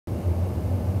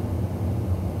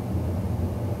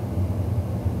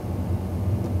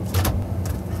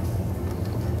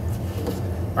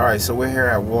Alright, so we're here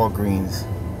at Walgreens.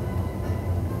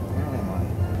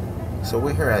 So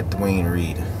we're here at Dwayne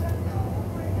Reed.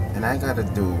 And I gotta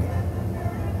do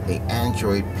a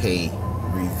Android Pay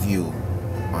review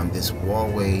on this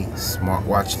Huawei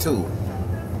smartwatch 2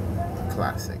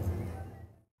 Classic.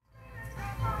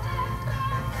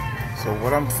 So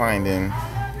what I'm finding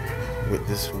with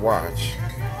this watch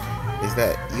is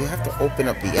that you have to open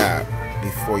up the app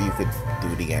before you could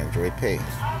do the Android Pay.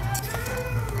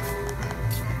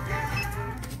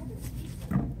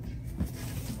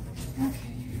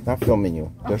 Not filming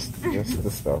you, just the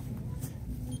stuff.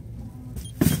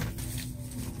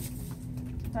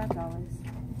 $5.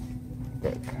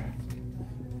 Good.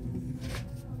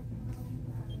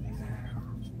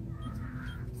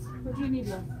 What do you need,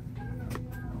 love?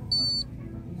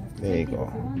 There you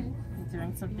go. You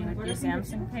doing something with your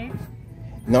Samsung Pay?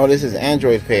 No, this is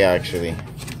Android Pay actually.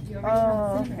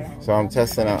 Oh, okay. So I'm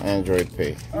testing out Android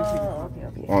Pay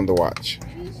Okay. on the watch.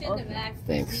 Okay.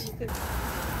 Thanks.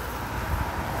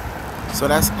 So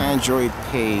that's Android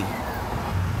Pay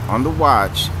on the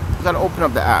watch. You gotta open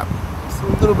up the app. It's a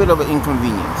little bit of an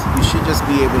inconvenience. You should just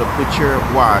be able to put your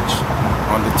watch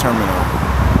on the terminal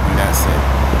and that's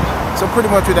it. So pretty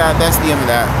much with that, that's the end of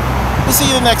that. We'll see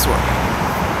you in the next one.